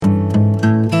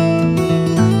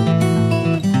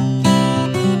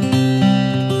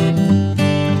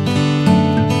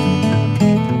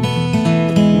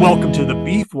Welcome to the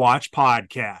Beef Watch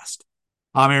podcast.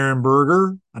 I'm Aaron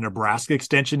Berger, a Nebraska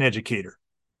Extension educator.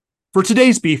 For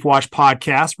today's Beef Watch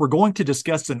podcast, we're going to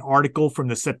discuss an article from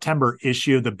the September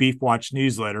issue of the Beef Watch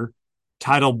newsletter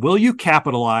titled, "Will You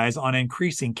Capitalize on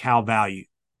Increasing Cow Value?"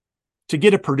 To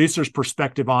get a producer's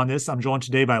perspective on this, I'm joined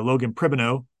today by Logan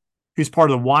Pribbeno, who's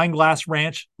part of the Wineglass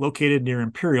Ranch located near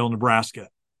Imperial, Nebraska.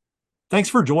 Thanks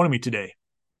for joining me today.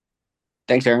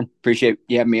 Thanks, Aaron. Appreciate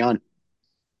you having me on.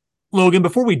 Logan,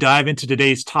 before we dive into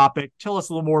today's topic, tell us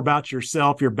a little more about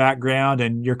yourself, your background,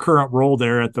 and your current role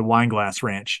there at the Wineglass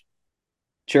Ranch.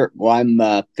 Sure. Well, I'm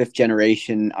a fifth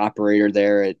generation operator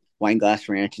there at Wineglass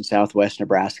Ranch in Southwest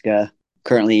Nebraska.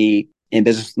 Currently in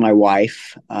business with my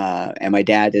wife, and my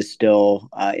dad is still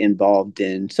involved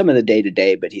in some of the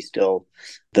day-to-day, but he's still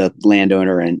the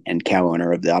landowner and cow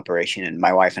owner of the operation. And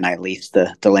my wife and I lease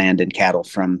the land and cattle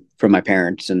from my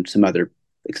parents and some other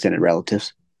extended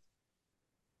relatives.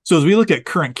 So as we look at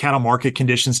current cattle market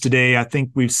conditions today, I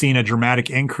think we've seen a dramatic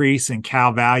increase in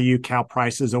cow value, cow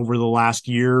prices over the last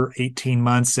year, 18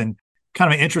 months, and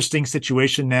kind of an interesting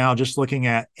situation now, just looking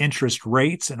at interest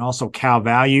rates and also cow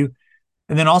value.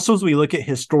 And then also as we look at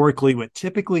historically, what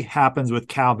typically happens with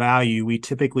cow value, we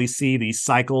typically see these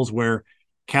cycles where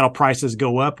cattle prices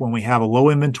go up when we have a low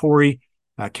inventory,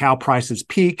 cow prices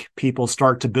peak, people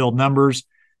start to build numbers,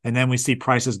 and then we see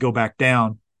prices go back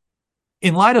down.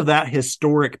 In light of that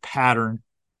historic pattern,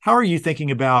 how are you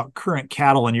thinking about current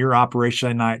cattle in your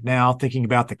operation right now, thinking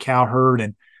about the cow herd,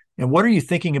 and what are you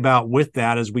thinking about with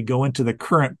that as we go into the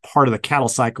current part of the cattle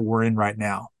cycle we're in right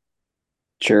now?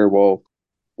 Sure. Well,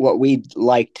 what we'd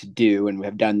like to do, and we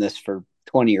have done this for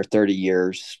 20 or 30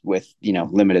 years with,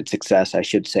 limited success, I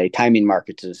should say, timing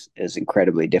markets is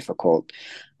incredibly difficult.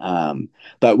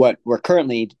 But what we're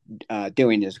currently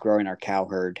doing is growing our cow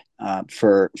herd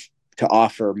to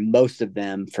offer most of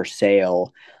them for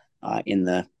sale in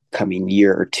the coming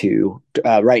year or two.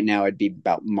 Right now, it'd be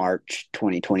about March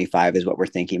 2025 is what we're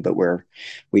thinking, but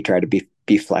we try to be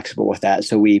flexible with that.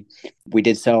 So we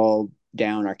did sell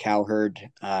down our cow herd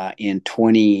in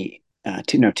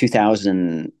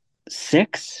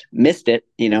 2006, missed it,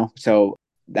 so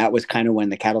that was kind of when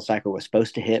the cattle cycle was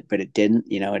supposed to hit, but it didn't.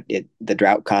 The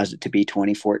drought caused it to be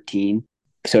 2014.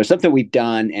 So it's something we've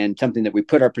done and something that we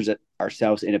put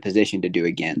ourselves in a position to do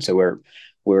again. So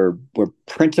we're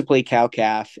principally cow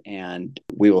calf, and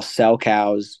we will sell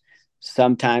cows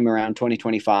sometime around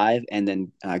 2025, and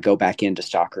then go back into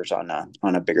stockers on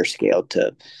a bigger scale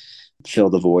to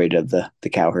fill the void of the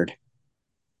cow herd.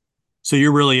 So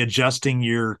you're really adjusting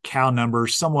your cow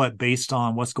numbers somewhat based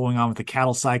on what's going on with the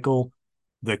cattle cycle,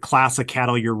 the class of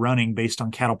cattle you're running based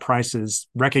on cattle prices,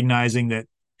 recognizing that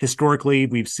historically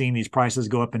we've seen these prices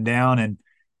go up and down, and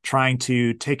trying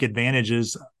to take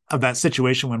advantages of that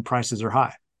situation when prices are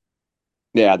high.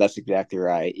 Yeah, that's exactly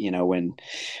right. When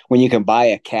you can buy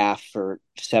a calf for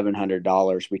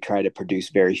 $700, we try to produce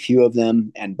very few of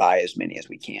them and buy as many as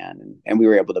we can. And we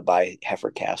were able to buy heifer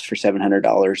calves for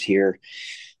 $700 here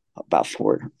about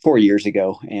four years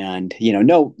ago. And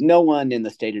no one in the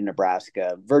state of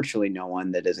Nebraska, virtually no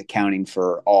one that is accounting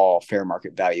for all fair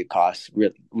market value costs,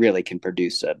 really can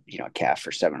produce a calf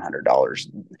for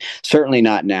 $700. Certainly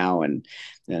not now, and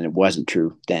it wasn't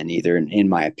true then either, in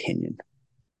my opinion.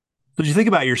 So as you think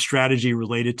about your strategy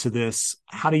related to this,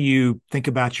 how do you think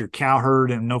about your cow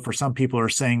herd? And I know for some people are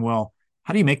saying, well,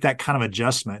 how do you make that kind of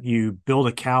adjustment? You build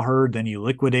a cow herd, then you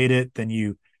liquidate it, then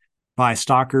you buy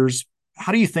stockers.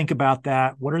 How do you think about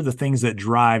that? What are the things that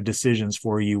drive decisions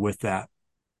for you with that?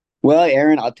 Well,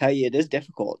 Aaron, I'll tell you, it is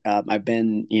difficult. I've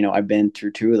been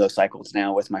through two of those cycles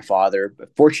now with my father,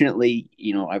 but fortunately,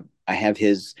 I have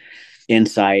his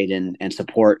insight and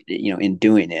support, in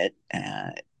doing it.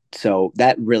 So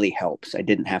that really helps. I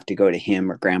didn't have to go to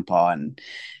him or grandpa and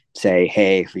say,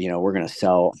 hey, we're going to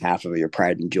sell half of your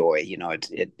pride and joy.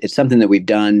 It's something that we've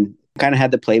done, kind of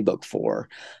had the playbook for,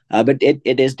 but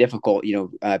it is difficult.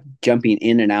 Jumping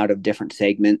in and out of different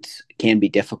segments can be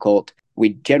difficult.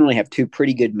 We generally have two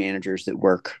pretty good managers that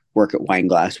work at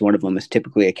Wineglass. One of them is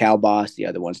typically a cow boss. The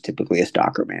other one's typically a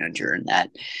stocker manager, and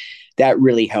that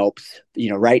really helps.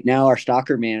 Right now our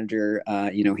stocker manager,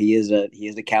 he is a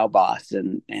cow boss,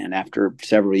 and after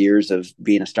several years of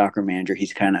being a stocker manager,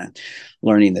 he's kind of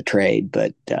learning the trade.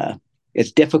 But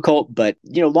it's difficult. But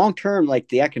long term, like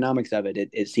the economics of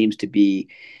it seems to be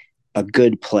a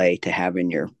good play to have in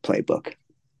your playbook.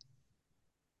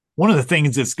 One of the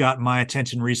things that's gotten my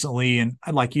attention recently, and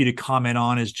I'd like you to comment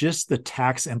on, is just the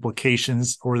tax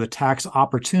implications or the tax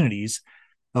opportunities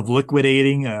of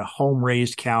liquidating a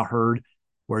home-raised cow herd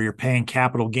where you're paying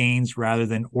capital gains rather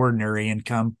than ordinary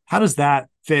income. How does that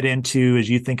fit into as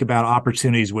you think about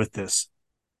opportunities with this?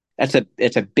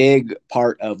 it's a big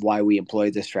part of why we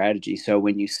employ this strategy. So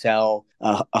when you sell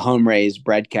a home raised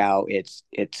bred cow, it's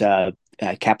a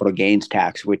capital gains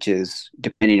tax, which is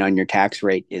depending on your tax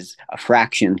rate, is a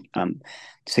fraction,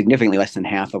 significantly less than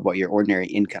half of what your ordinary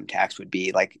income tax would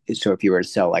be. Like, so if you were to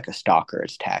sell like a stalker,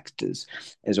 it's taxed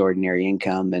as ordinary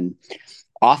income. And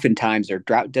oftentimes there are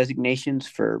drought designations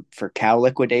for cow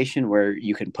liquidation where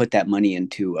you can put that money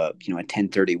into a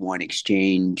 1031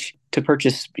 exchange to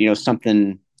purchase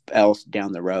something else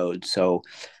down the road. So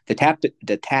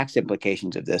the tax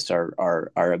implications of this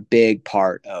are a big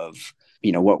part of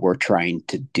what we're trying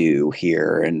to do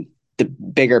here. And the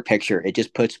bigger picture, it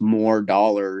just puts more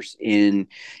dollars in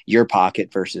your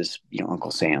pocket versus Uncle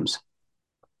Sam's.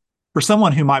 For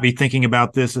someone who might be thinking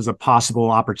about this as a possible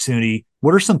opportunity,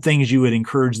 what are some things you would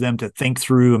encourage them to think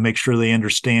through and make sure they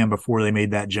understand before they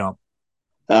made that jump?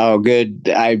 Oh,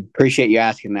 good. I appreciate you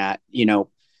asking that.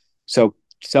 So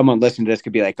someone listening to this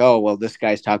could be like, oh, well, this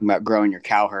guy's talking about growing your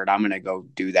cow herd. I'm going to go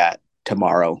do that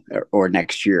tomorrow or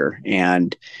next year.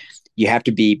 And you have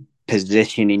to be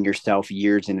positioning yourself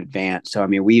years in advance. So, I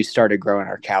mean, we started growing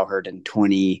our cow herd in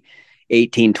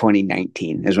 2018,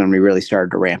 2019 is when we really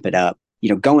started to ramp it up.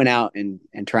 Going out and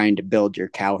trying to build your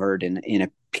cow herd in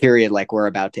a period like we're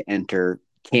about to enter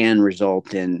can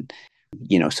result in,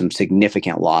 some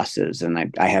significant losses.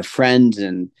 And I have friends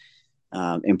and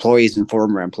employees and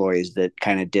former employees that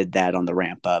kind of did that on the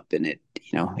ramp up, and it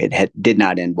did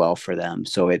not end well for them.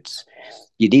 So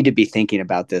you need to be thinking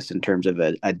about this in terms of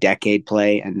a decade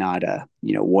play and not a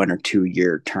 1 or 2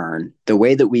 year turn. The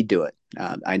way that we do it,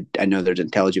 I know there's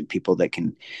intelligent people that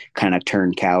can kind of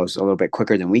turn cows a little bit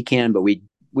quicker than we can, but we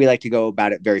like to go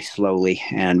about it very slowly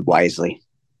and wisely.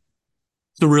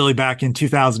 So really back in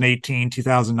 2018,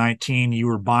 2019, you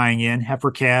were buying in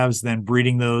heifer calves, then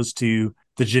breeding those to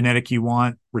the genetic you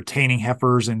want, retaining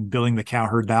heifers and building the cow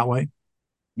herd that way?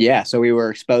 Yeah, so we were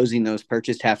exposing those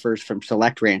purchased heifers from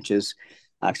select ranches,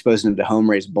 exposing them to home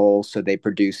raised bulls, so they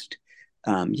produced,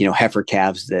 heifer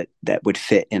calves that would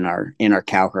fit in our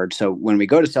cow herd. So when we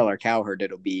go to sell our cow herd,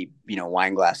 it'll be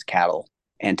wine glass cattle,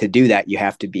 and to do that, you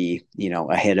have to be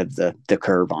ahead of the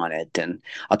curve on it. And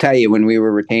I'll tell you, when we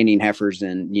were retaining heifers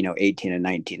in 18 and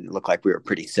 19, it looked like we were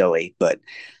pretty silly, but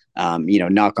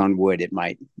knock on wood, it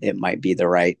might have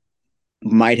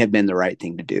been the right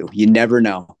thing to do. You never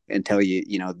know until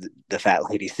the fat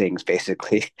lady sings,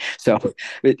 basically. So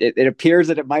it appears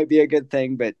that it might be a good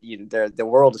thing, but the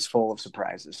world is full of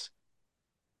surprises.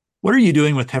 What are you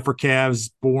doing with heifer calves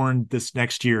born this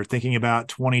next year? Thinking about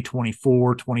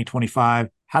 2024, 2025,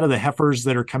 how do the heifers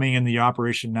that are coming in the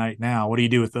operation right now, what do you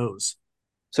do with those?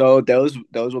 So those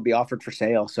will be offered for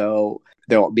sale. So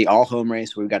they'll be all home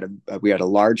raised. We got a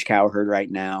large cow herd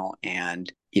right now,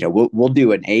 and we'll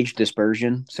do an age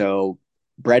dispersion. So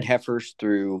bred heifers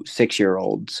through 6 year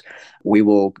olds, we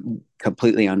will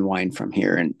completely unwind from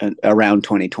here and around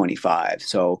 2025.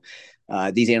 So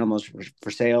these animals are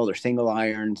for sale. They're single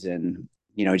irons, and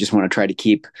just want to try to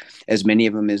keep as many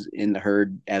of them as in the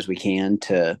herd as we can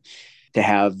to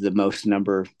have the most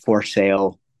number for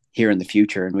sale here in the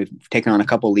future. And we've taken on a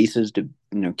couple leases to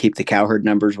keep the cow herd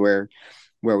numbers where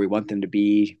we want them to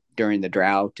be during the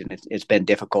drought. And it's been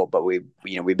difficult, but we've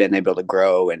been able to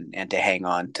grow and to hang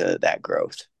on to that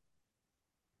growth.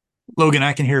 Logan,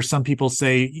 I can hear some people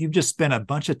say you've just spent a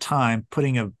bunch of time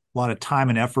putting a lot of time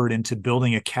and effort into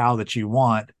building a cow that you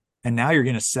want, and now you're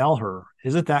going to sell her.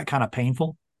 Isn't that kind of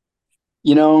painful?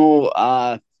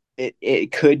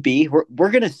 It could be.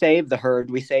 We're going to save the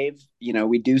herd. We save,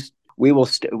 we do.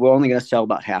 We're only going to sell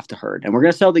about half the herd, and we're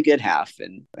going to sell the good half,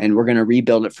 and we're going to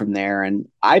rebuild it from there. And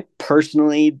I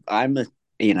personally, I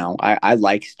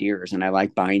like steers, and I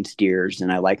like buying steers,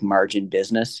 and I like margin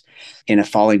business in a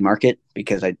falling market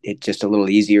because it's just a little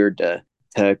easier to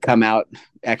come out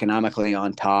economically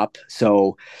on top.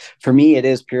 So for me, it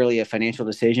is purely a financial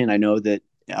decision. I know that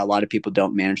a lot of people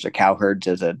don't manage their cow herds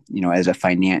as a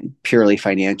purely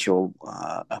financial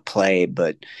play,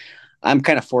 but I'm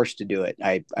kind of forced to do it.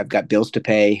 I've got bills to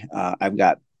pay. I've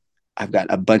got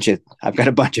a bunch of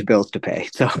bills to pay.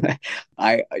 So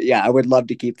I would love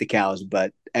to keep the cows,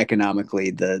 but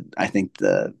economically, I think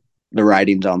the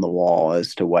writing's on the wall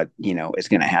as to what is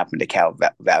going to happen to cow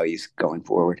values going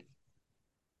forward.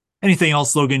 Anything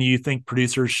else, Logan, you think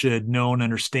producers should know and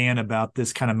understand about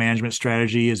this kind of management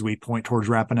strategy as we point towards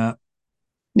wrapping up?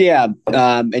 Yeah,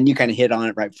 and you kind of hit on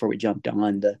it right before we jumped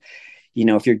on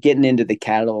if you're getting into the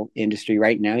cattle industry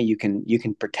right now, you can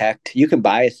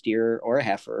buy a steer or a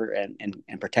heifer and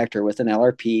protect her with an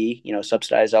LRP,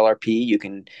 subsidized LRP. You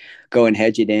can go and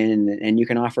hedge it in, and you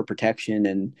can offer protection.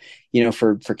 And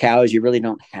for cows, you really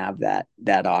don't have that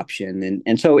option.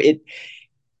 And so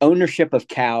ownership of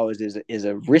cows is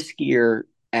a riskier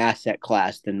asset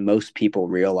class than most people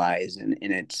realize, and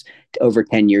it's over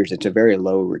 10 years. It's a very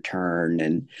low return,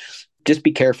 and just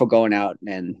be careful going out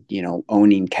and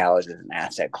owning cows as an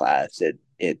asset class.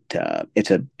 It's a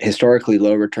historically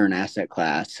low return asset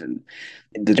class, and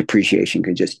the depreciation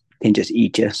can just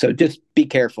eat you. So just be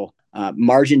careful.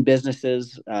 Margin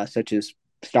businesses such as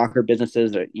stocker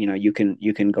businesses, you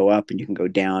can go up and you can go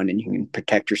down, and you can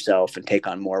protect yourself and take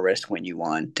on more risk when you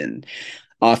want, and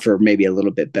offer maybe a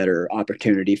little bit better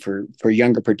opportunity for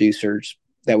younger producers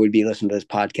that would be listening to this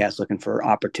podcast looking for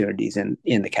opportunities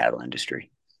in the cattle industry.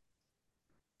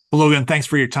 Well, Logan, thanks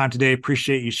for your time today.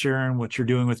 Appreciate you sharing what you're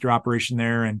doing with your operation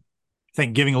there, and I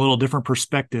think giving a little different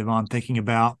perspective on thinking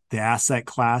about the asset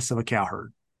class of a cow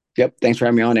herd. Yep. Thanks for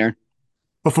having me on, Aaron.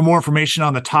 But for more information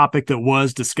on the topic that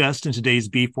was discussed in today's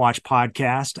Beef Watch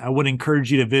podcast, I would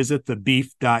encourage you to visit the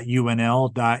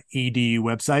beef.unl.edu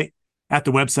website. At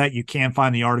the website, you can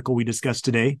find the article we discussed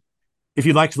today. If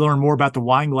you'd like to learn more about the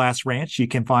Wineglass Ranch, you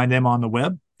can find them on the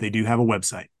web. They do have a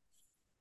website.